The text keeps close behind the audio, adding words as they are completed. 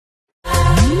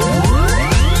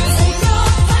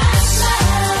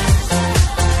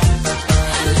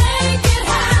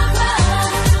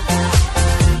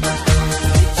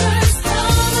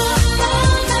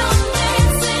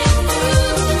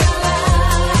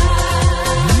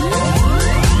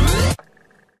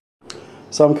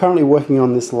So I'm currently working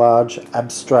on this large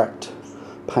abstract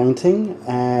painting,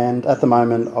 and at the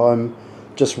moment I'm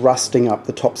just rusting up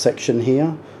the top section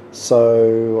here,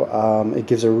 so it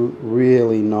gives a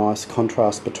really nice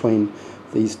contrast between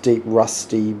these deep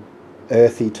rusty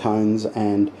earthy tones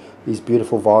and these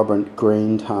beautiful vibrant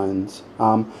green tones,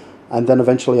 and then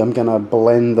eventually I'm going to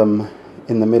blend them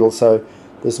in the middle, so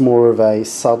there's more of a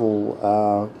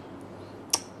subtle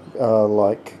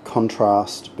like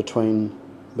contrast between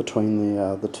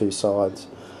the two sides.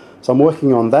 So I'm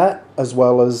working on that as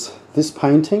well as this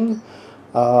painting.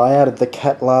 I added the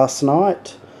cat last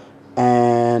night,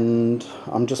 and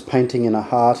I'm just painting in a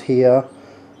heart here,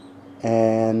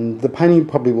 and the painting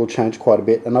probably will change quite a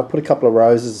bit, and I've put a couple of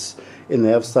roses in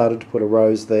there. I've started to put a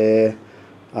rose there,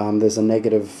 there's a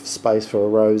negative space for a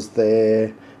rose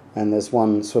there, and there's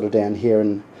one sort of down here,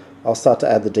 and I'll start to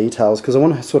add the details because I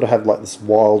want to sort of have like this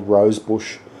wild rose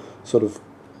bush sort of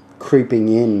creeping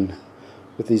in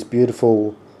with these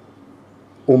beautiful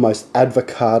almost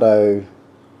avocado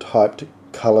typed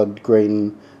coloured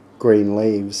green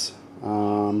leaves.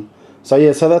 So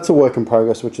yeah, so that's a work in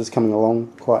progress which is coming along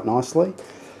quite nicely.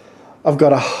 I've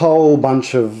got a whole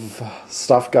bunch of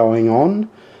stuff going on.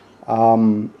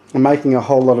 I'm making a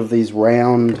whole lot of these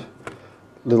round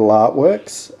little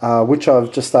artworks, which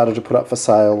I've just started to put up for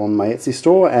sale on my Etsy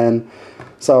store, and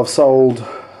so I've sold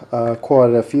quite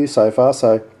a few so far.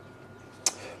 So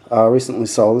I recently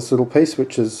sold this little piece,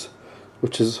 which is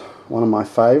one of my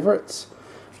favourites,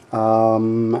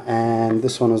 and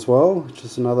this one as well, which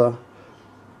is another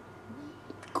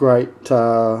great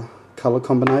colour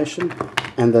combination,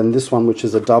 and then this one, which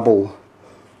is a double,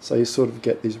 so you sort of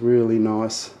get these really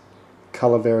nice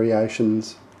colour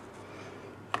variations.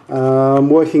 I'm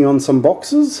working on some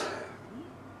boxes,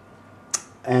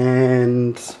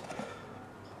 and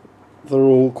they're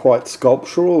all quite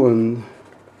sculptural and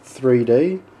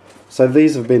 3D, so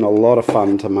these have been a lot of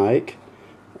fun to make.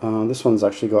 This one's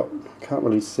actually got, can't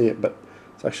really see it, but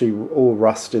it's actually all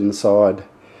rust inside,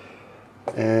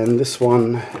 and this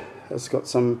one has got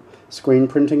some screen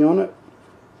printing on it,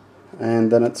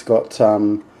 and then it's got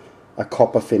a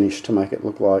copper finish to make it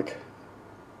look like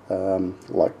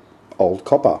old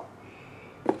copper.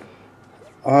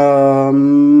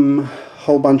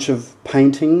 Whole bunch of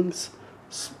paintings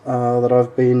that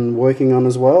I've been working on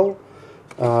as well,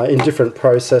 in different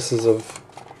processes of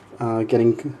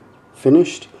getting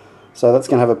finished. So that's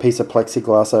going to have a piece of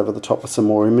plexiglass over the top with some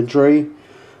more imagery,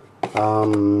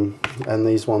 and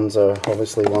these ones are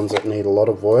obviously ones that need a lot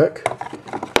of work.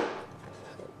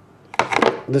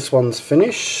 This one's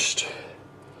finished.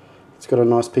 It's got a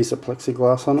nice piece of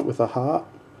plexiglass on it with a heart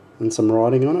and some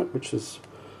writing on it, which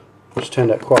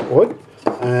turned out quite good.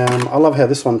 I love how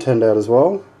this one turned out as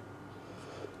well.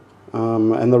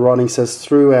 And the writing says,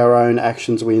 "Through our own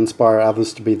actions we inspire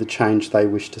others to be the change they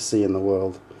wish to see in the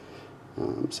world."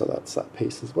 So that's that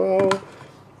piece as well.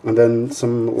 And then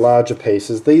some larger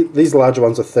pieces. These larger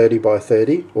ones are 30 by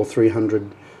 30 or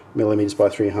 300 millimeters by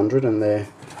 300, and they're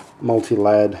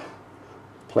multi-layered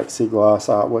plexiglass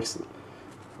artworks.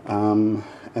 And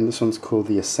this one's called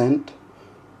the Ascent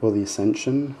or the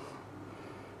Ascension.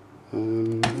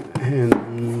 And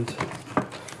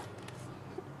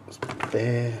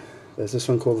there's this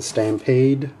one called the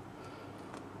Stampede,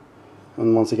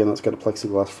 and once again that's got a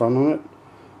plexiglass front on it.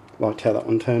 Liked how that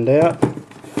one turned out.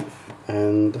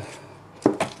 And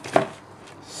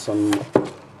some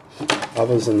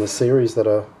others in the series that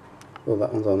are, well,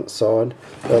 that one's on its side,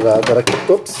 that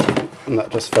are, oops, and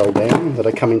that just fell down, that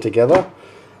are coming together,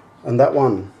 and that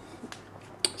one.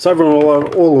 So overall,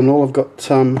 all in all, I've got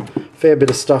a fair bit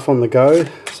of stuff on the go,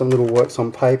 some little works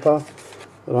on paper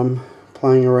that I'm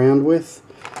playing around with.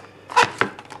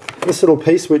 This little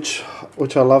piece, which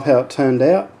I love how it turned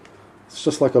out. It's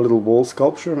just like a little wall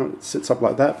sculpture, and it sits up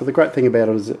like that. But the great thing about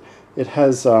it is it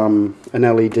has an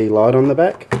LED light on the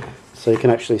back, so you can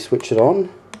actually switch it on,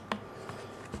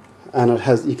 and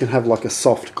you can have like a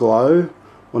soft glow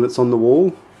when it's on the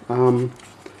wall.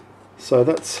 So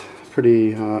that's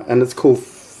pretty, and it's called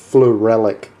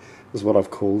Fluorelic is what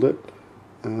I've called it,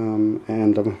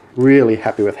 and I'm really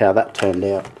happy with how that turned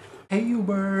out. Hey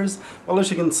viewers, well, as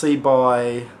you can see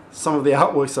by some of the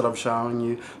artworks that I've shown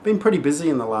you, been pretty busy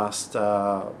in the last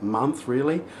month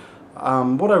really.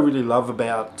 What I really love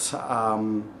about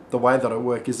the way that I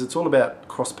work is it's all about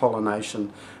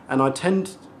cross-pollination, and I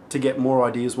tend to get more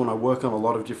ideas when I work on a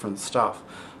lot of different stuff.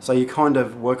 So you kind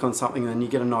of work on something, and then you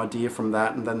get an idea from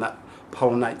that, and then that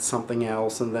pollinates something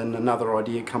else, and then another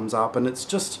idea comes up, and it's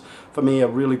just, for me, a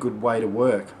really good way to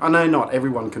work. I know not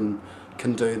everyone can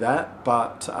do that,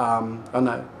 but I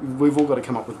know we've all got to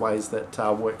come up with ways that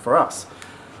work for us.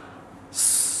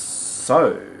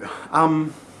 So,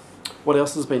 what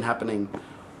else has been happening?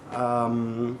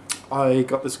 I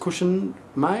got this cushion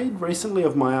made recently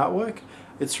of my artwork.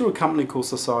 It's through a company called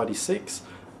Society 6.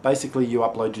 Basically, you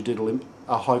upload your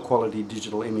a high quality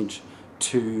digital image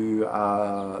to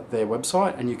their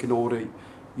website, and you can order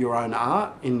your own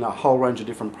art in a whole range of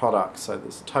different products. So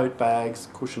there's tote bags,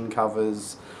 cushion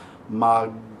covers,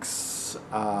 mugs,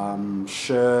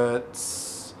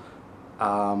 shirts,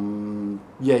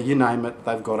 yeah, you name it,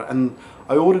 they've got it. And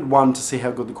I ordered one to see how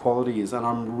good the quality is, and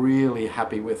I'm really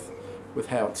happy with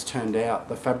how it's turned out.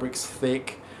 The fabric's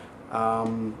thick,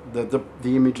 the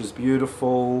image is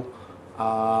beautiful,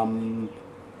 and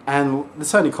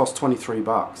this only cost 23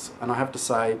 bucks, and I have to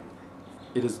say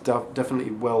it is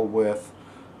definitely well worth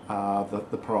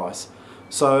the price.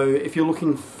 So if you're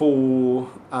looking for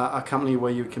a company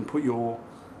where you can put your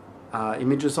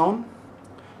images on,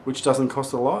 which doesn't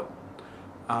cost a lot,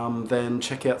 then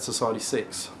check out Society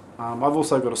 6. I've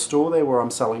also got a store there where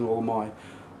I'm selling all my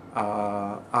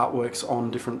artworks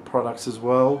on different products as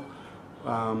well.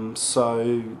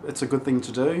 So it's a good thing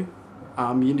to do.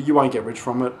 You won't get rich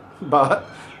from it, but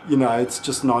you know, it's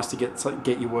just nice to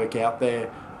get your work out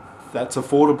there that's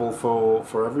affordable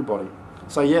for everybody.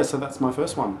 So yeah, so that's my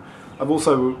first one. I've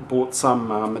also bought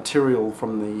some material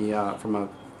from the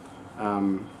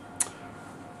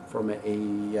from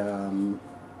a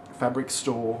fabric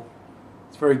store.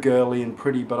 It's very girly and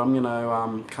pretty, but I'm going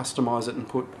to customize it and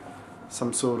put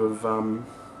some sort of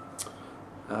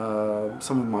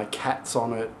some of my cats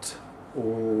on it,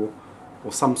 or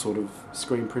some sort of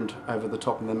screen print over the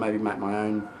top, and then maybe make my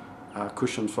own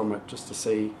cushions from it, just to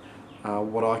see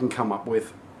what I can come up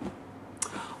with.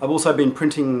 I've also been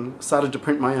started to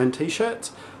print my own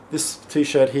t-shirts. This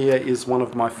t-shirt here is one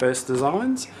of my first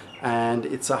designs, and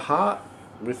it's a heart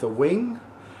with a wing,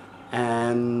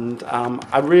 and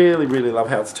I really love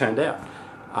how it's turned out.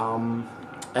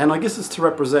 And I guess it's to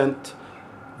represent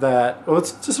that, well,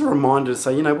 it's just a reminder to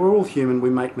say, you know, we're all human,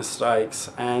 we make mistakes,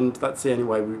 and that's the only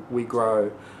way we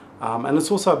grow. And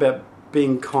it's also about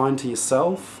being kind to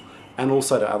yourself and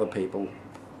also to other people.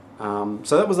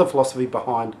 So that was the philosophy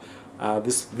behind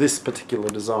this particular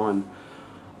design.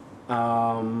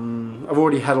 I've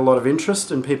already had a lot of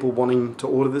interest in people wanting to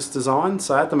order this design,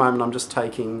 so at the moment I'm just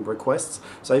taking requests.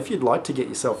 So if you'd like to get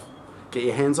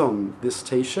your hands on this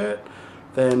t-shirt,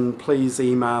 then please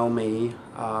email me,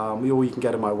 or you can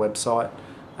go to my website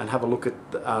and have a look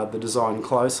at the design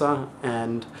closer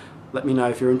and let me know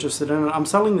if you're interested in it. I'm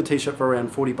selling the t-shirt for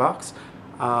around 40 bucks,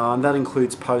 and that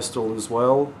includes postal as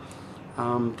well.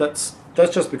 That's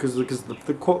just because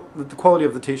the quality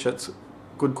of the t-shirt's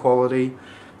good quality.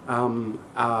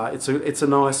 It's a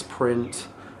nice print,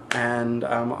 and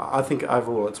I think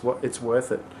overall it's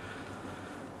worth it.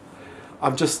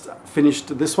 I've just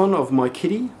finished this one of my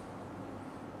kitty,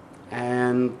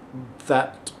 and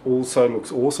that also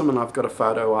looks awesome, and I've got a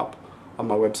photo up on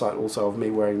my website also of me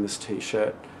wearing this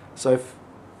t-shirt. So if,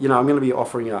 you know, I'm going to be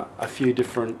offering a few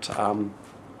different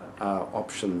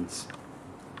options,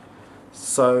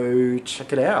 so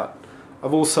check it out.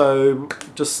 I've also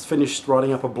just finished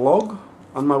writing up a blog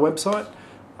on my website,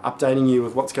 updating you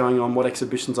with what's going on, what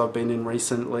exhibitions I've been in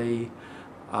recently,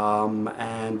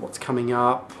 and what's coming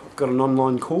up. I've got an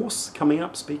online course coming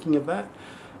up, speaking of that,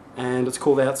 and it's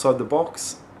called Outside the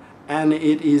Box, and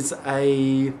it is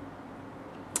a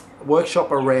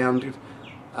workshop around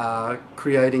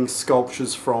creating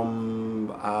sculptures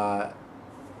from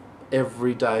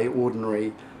everyday,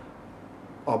 ordinary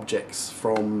objects,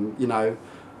 from, you know,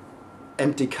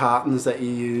 empty cartons that you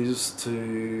use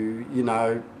to, you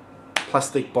know,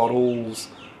 plastic bottles.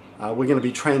 We're going to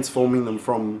be transforming them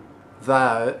from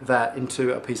that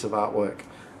into a piece of artwork.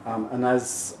 And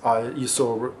as you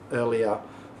saw earlier,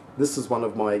 this is one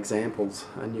of my examples,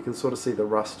 and you can sort of see the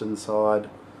rust inside.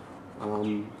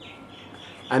 And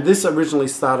this originally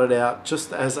started out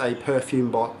just as a perfume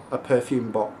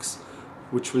box,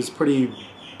 which was pretty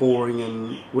boring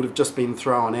and would have just been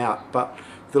thrown out. But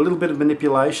with a little bit of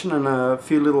manipulation and a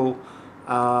few little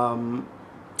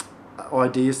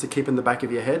ideas to keep in the back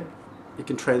of your head, you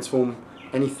can transform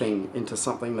anything into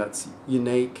something that's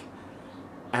unique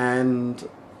and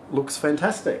looks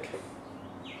fantastic.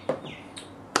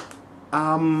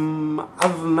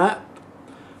 Other than that,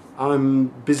 I'm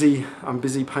busy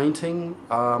painting.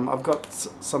 I've got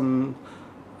some,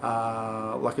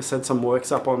 like I said, some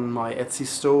works up on my Etsy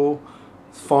store.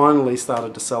 Finally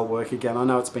started to sell work again. I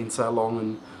know it's been so long,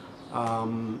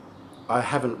 and I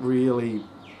haven't really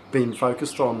been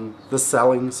focused on the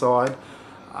selling side.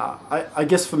 I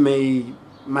guess for me,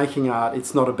 making art,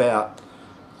 it's not about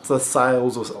the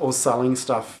sales or selling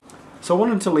stuff. So I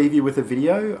wanted to leave you with a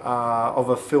video of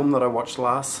a film that I watched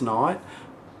last night,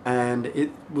 and it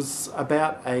was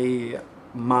about a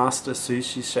master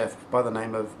sushi chef by the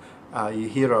name of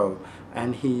Yuhiro,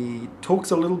 and he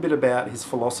talks a little bit about his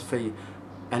philosophy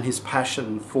and his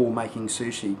passion for making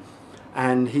sushi,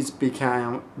 and he's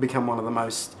become one of the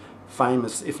most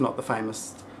famous, if not the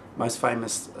most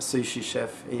famous sushi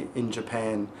chef in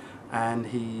Japan, and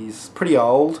he's pretty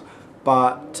old.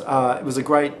 But it was a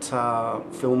great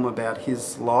film about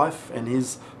his life and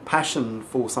his passion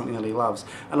for something that he loves.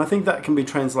 And I think that can be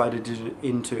translated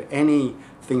into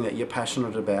anything that you're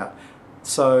passionate about.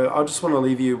 So I just want to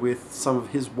leave you with some of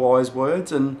his wise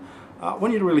words, and I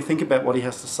want you to really think about what he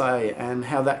has to say and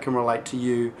how that can relate to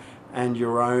you and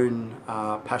your own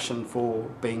passion for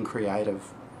being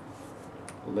creative.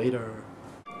 Later.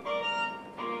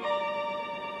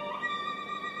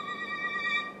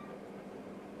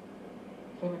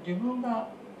 その自分が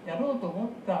やろうと思っ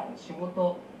た仕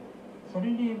事、そ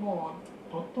れにも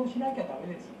う没頭しなきゃダ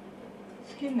メです。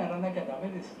好きにならなきゃダ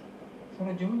メです。そ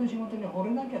の自分の仕事に惚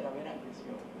れなきゃダメなんです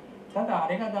よ。ただあ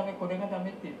れがダメこれがダメ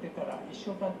って言ってたら一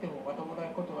生経ってもまともな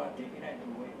ことはできないと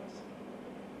思います。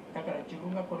だから自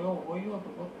分がこれを覚えようと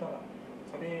思ったら、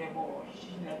それもう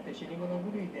必死になって死に物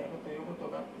狂いでやるということ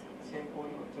が成功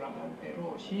にもつながって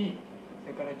ろうし、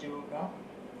それから自分が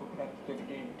僕らの時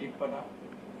に立派な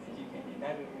人間にな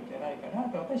れるんじゃないかな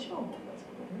と私は思います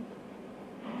けどね。